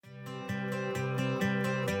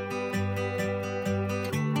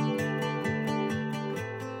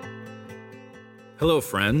Hello,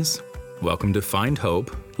 friends. Welcome to Find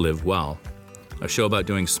Hope, Live Well, a show about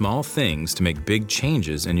doing small things to make big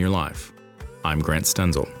changes in your life. I'm Grant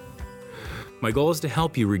Stenzel. My goal is to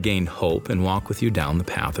help you regain hope and walk with you down the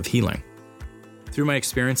path of healing. Through my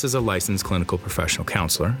experience as a licensed clinical professional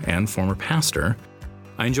counselor and former pastor,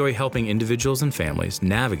 I enjoy helping individuals and families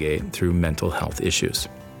navigate through mental health issues.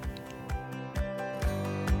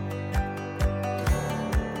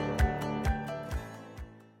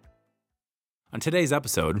 On today's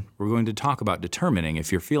episode, we're going to talk about determining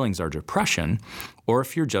if your feelings are depression or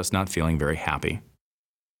if you're just not feeling very happy.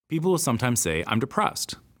 People will sometimes say, "I'm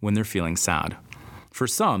depressed," when they're feeling sad. For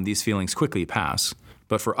some, these feelings quickly pass,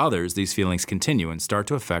 but for others, these feelings continue and start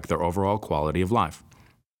to affect their overall quality of life.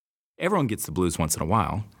 Everyone gets the blues once in a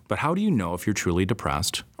while, but how do you know if you're truly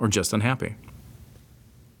depressed or just unhappy?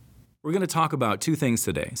 We're going to talk about two things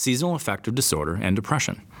today: seasonal affective disorder and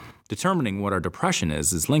depression. Determining what our depression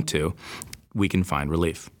is linked to, we can find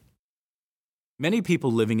relief. Many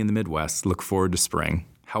people living in the Midwest look forward to spring.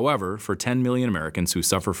 However, for 10 million Americans who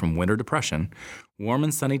suffer from winter depression, warm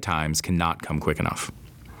and sunny times cannot come quick enough.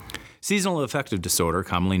 Seasonal affective disorder,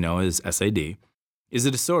 commonly known as SAD, is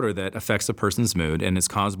a disorder that affects a person's mood and is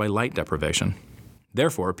caused by light deprivation.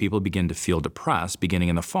 Therefore, people begin to feel depressed beginning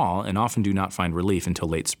in the fall and often do not find relief until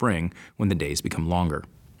late spring when the days become longer.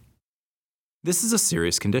 This is a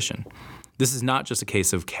serious condition. This is not just a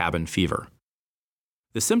case of cabin fever.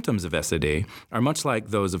 The symptoms of SAD are much like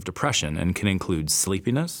those of depression and can include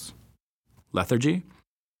sleepiness, lethargy,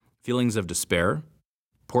 feelings of despair,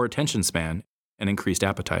 poor attention span, and increased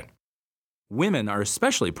appetite. Women are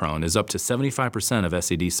especially prone, as up to 75% of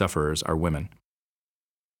SAD sufferers are women.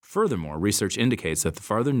 Furthermore, research indicates that the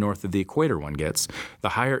farther north of the equator one gets, the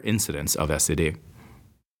higher incidence of SAD.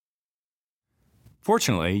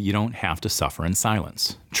 Fortunately, you don't have to suffer in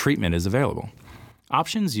silence. Treatment is available.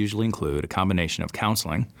 Options usually include a combination of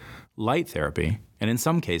counseling, light therapy, and in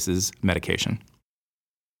some cases, medication.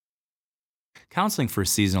 Counseling for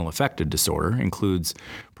seasonal affective disorder includes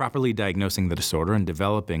properly diagnosing the disorder and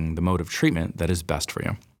developing the mode of treatment that is best for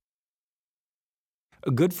you.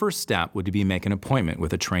 A good first step would be to make an appointment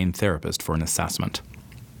with a trained therapist for an assessment.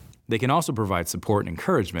 They can also provide support and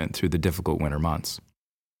encouragement through the difficult winter months.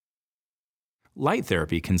 Light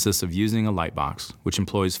therapy consists of using a light box, which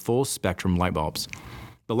employs full-spectrum light bulbs.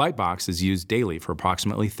 The light box is used daily for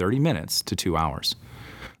approximately 30 minutes to 2 hours.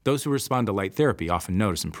 Those who respond to light therapy often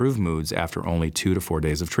notice improved moods after only 2 to 4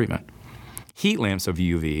 days of treatment. Heat lamps of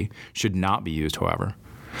UV should not be used, however.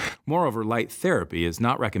 Moreover, light therapy is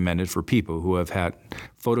not recommended for people who have had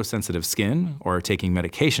photosensitive skin or are taking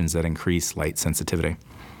medications that increase light sensitivity.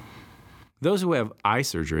 Those who have eye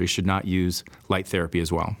surgery should not use light therapy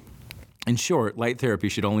as well. In short, light therapy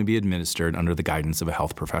should only be administered under the guidance of a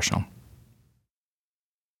health professional.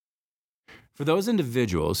 For those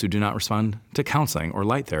individuals who do not respond to counseling or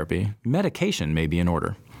light therapy, medication may be in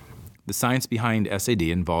order. The science behind SAD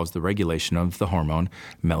involves the regulation of the hormone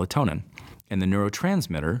melatonin and the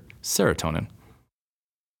neurotransmitter serotonin.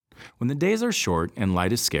 When the days are short and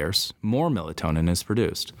light is scarce, more melatonin is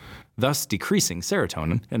produced, thus decreasing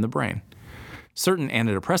serotonin in the brain. Certain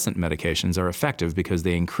antidepressant medications are effective because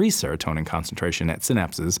they increase serotonin concentration at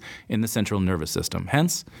synapses in the central nervous system,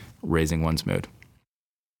 hence raising one's mood.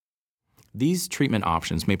 These treatment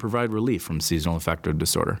options may provide relief from seasonal affective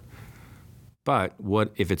disorder. But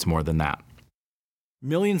what if it's more than that?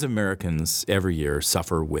 Millions of Americans every year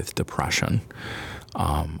suffer with depression.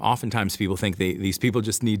 Oftentimes people think these people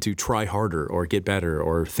just need to try harder or get better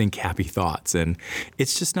or think happy thoughts, and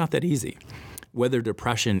it's just not that easy. Whether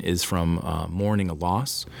depression is from mourning a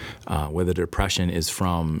loss, whether depression is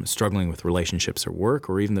from struggling with relationships or work,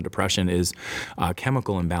 or even the depression is a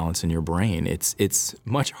chemical imbalance in your brain, it's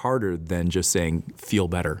much harder than just saying, feel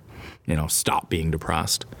better, stop being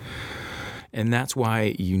depressed. And that's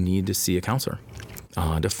why you need to see a counselor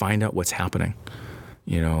to find out what's happening.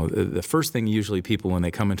 The first thing usually people, when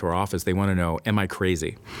they come into our office, they want to know, am I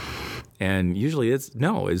crazy? And usually it's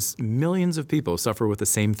no, is millions of people suffer with the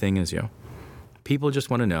same thing as you. People just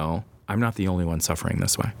want to know, I'm not the only one suffering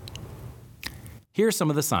this way. Here are some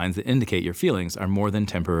of the signs that indicate your feelings are more than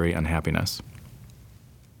temporary unhappiness.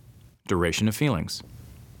 Duration of feelings.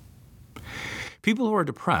 People who are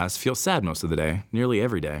depressed feel sad most of the day, nearly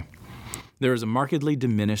every day. There is a markedly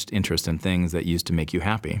diminished interest in things that used to make you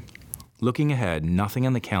happy. Looking ahead, nothing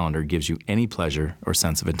on the calendar gives you any pleasure or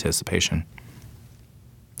sense of anticipation.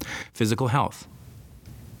 Physical health.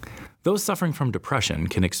 Those suffering from depression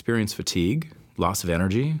can experience fatigue, loss of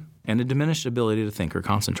energy, and a diminished ability to think or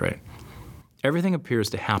concentrate. Everything appears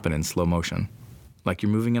to happen in slow motion, like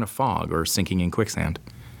you're moving in a fog or sinking in quicksand.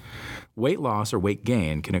 Weight loss or weight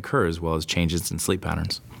gain can occur as well as changes in sleep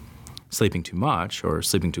patterns. Sleeping too much or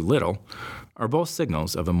sleeping too little are both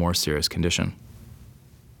signals of a more serious condition.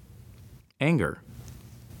 Anger.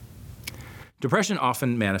 Depression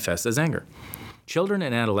often manifests as anger. Children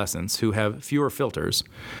and adolescents who have fewer filters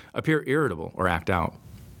appear irritable or act out.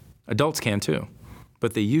 Adults can too,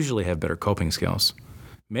 but they usually have better coping skills.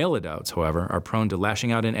 Male adults, however, are prone to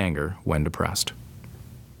lashing out in anger when depressed.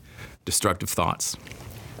 Destructive thoughts.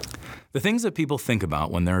 The things that people think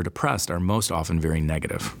about when they're depressed are most often very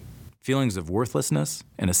negative. Feelings of worthlessness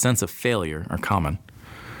and a sense of failure are common.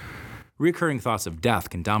 Recurring thoughts of death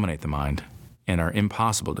can dominate the mind and are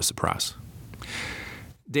impossible to suppress.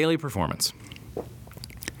 Daily performance.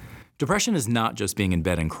 Depression is not just being in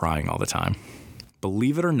bed and crying all the time.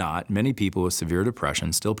 Believe it or not, many people with severe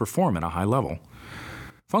depression still perform at a high level.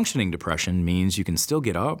 Functioning depression means you can still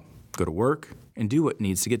get up, go to work, and do what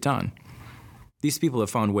needs to get done. These people have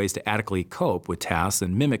found ways to adequately cope with tasks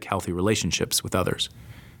and mimic healthy relationships with others.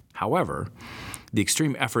 However, the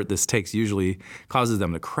extreme effort this takes usually causes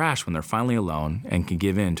them to crash when they're finally alone and can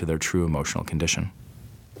give in to their true emotional condition.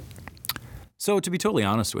 So to be totally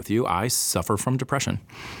honest with you, I suffer from depression.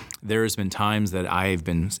 There's been times that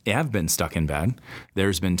have been stuck in bed.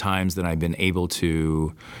 There's been times that I've been able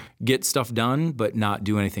to get stuff done but not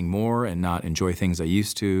do anything more and not enjoy things I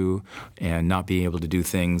used to and not be able to do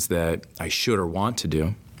things that I should or want to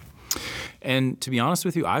do. And to be honest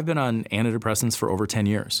with you, I've been on antidepressants for over 10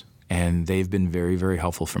 years, and they've been very, very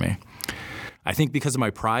helpful for me. I think because of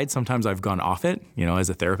my pride, sometimes I've gone off it.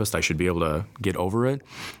 As a therapist, I should be able to get over it.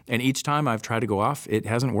 And each time I've tried to go off, it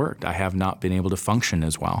hasn't worked. I have not been able to function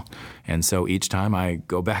as well. And so each time I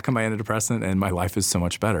go back on my antidepressant and my life is so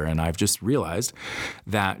much better. And I've just realized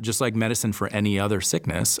that just like medicine for any other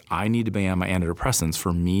sickness, I need to be on my antidepressants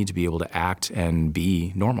for me to be able to act and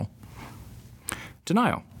be normal.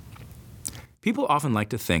 Denial. People often like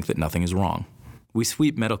to think that nothing is wrong. We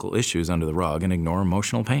sweep medical issues under the rug and ignore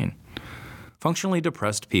emotional pain. Functionally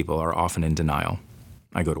depressed people are often in denial.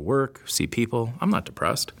 I go to work, see people, I'm not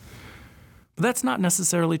depressed. But that's not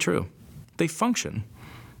necessarily true. They function,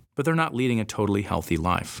 but they're not leading a totally healthy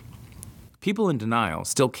life. People in denial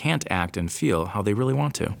still can't act and feel how they really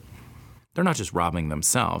want to. They're not just robbing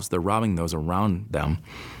themselves, they're robbing those around them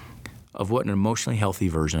of what an emotionally healthy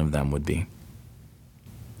version of them would be.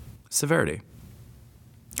 Severity.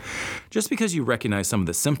 Just because you recognize some of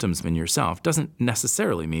the symptoms in yourself doesn't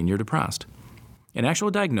necessarily mean you're depressed. An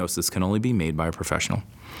actual diagnosis can only be made by a professional,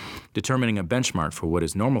 determining a benchmark for what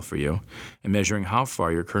is normal for you and measuring how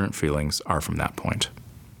far your current feelings are from that point.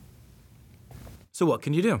 So what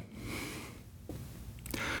can you do?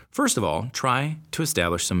 First of all, try to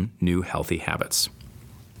establish some new healthy habits.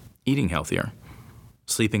 Eating healthier,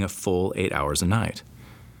 sleeping a full 8 hours a night,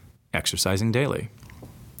 exercising daily,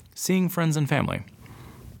 seeing friends and family,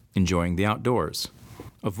 enjoying the outdoors.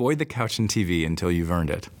 Avoid the couch and TV until you've earned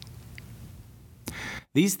it.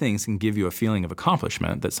 These things can give you a feeling of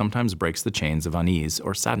accomplishment that sometimes breaks the chains of unease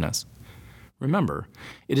or sadness. Remember,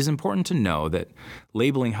 it is important to know that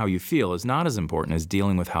labeling how you feel is not as important as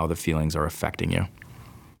dealing with how the feelings are affecting you.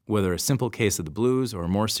 Whether a simple case of the blues or a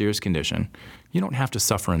more serious condition, you don't have to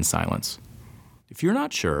suffer in silence. If you're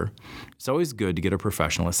not sure, it's always good to get a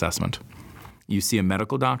professional assessment. You see a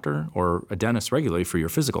medical doctor or a dentist regularly for your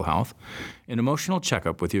physical health. An emotional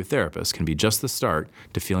checkup with your therapist can be just the start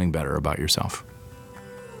to feeling better about yourself.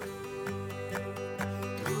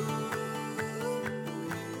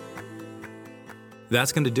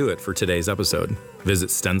 That's going to do it for today's episode. Visit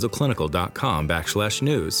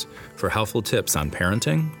stenzelclinical.com/news for helpful tips on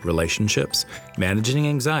parenting, relationships, managing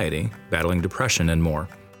anxiety, battling depression, and more.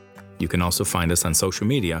 You can also find us on social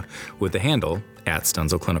media with the handle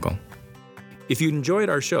 @StenzelClinical. If you enjoyed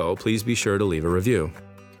our show, please be sure to leave a review.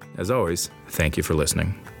 As always, thank you for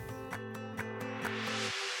listening.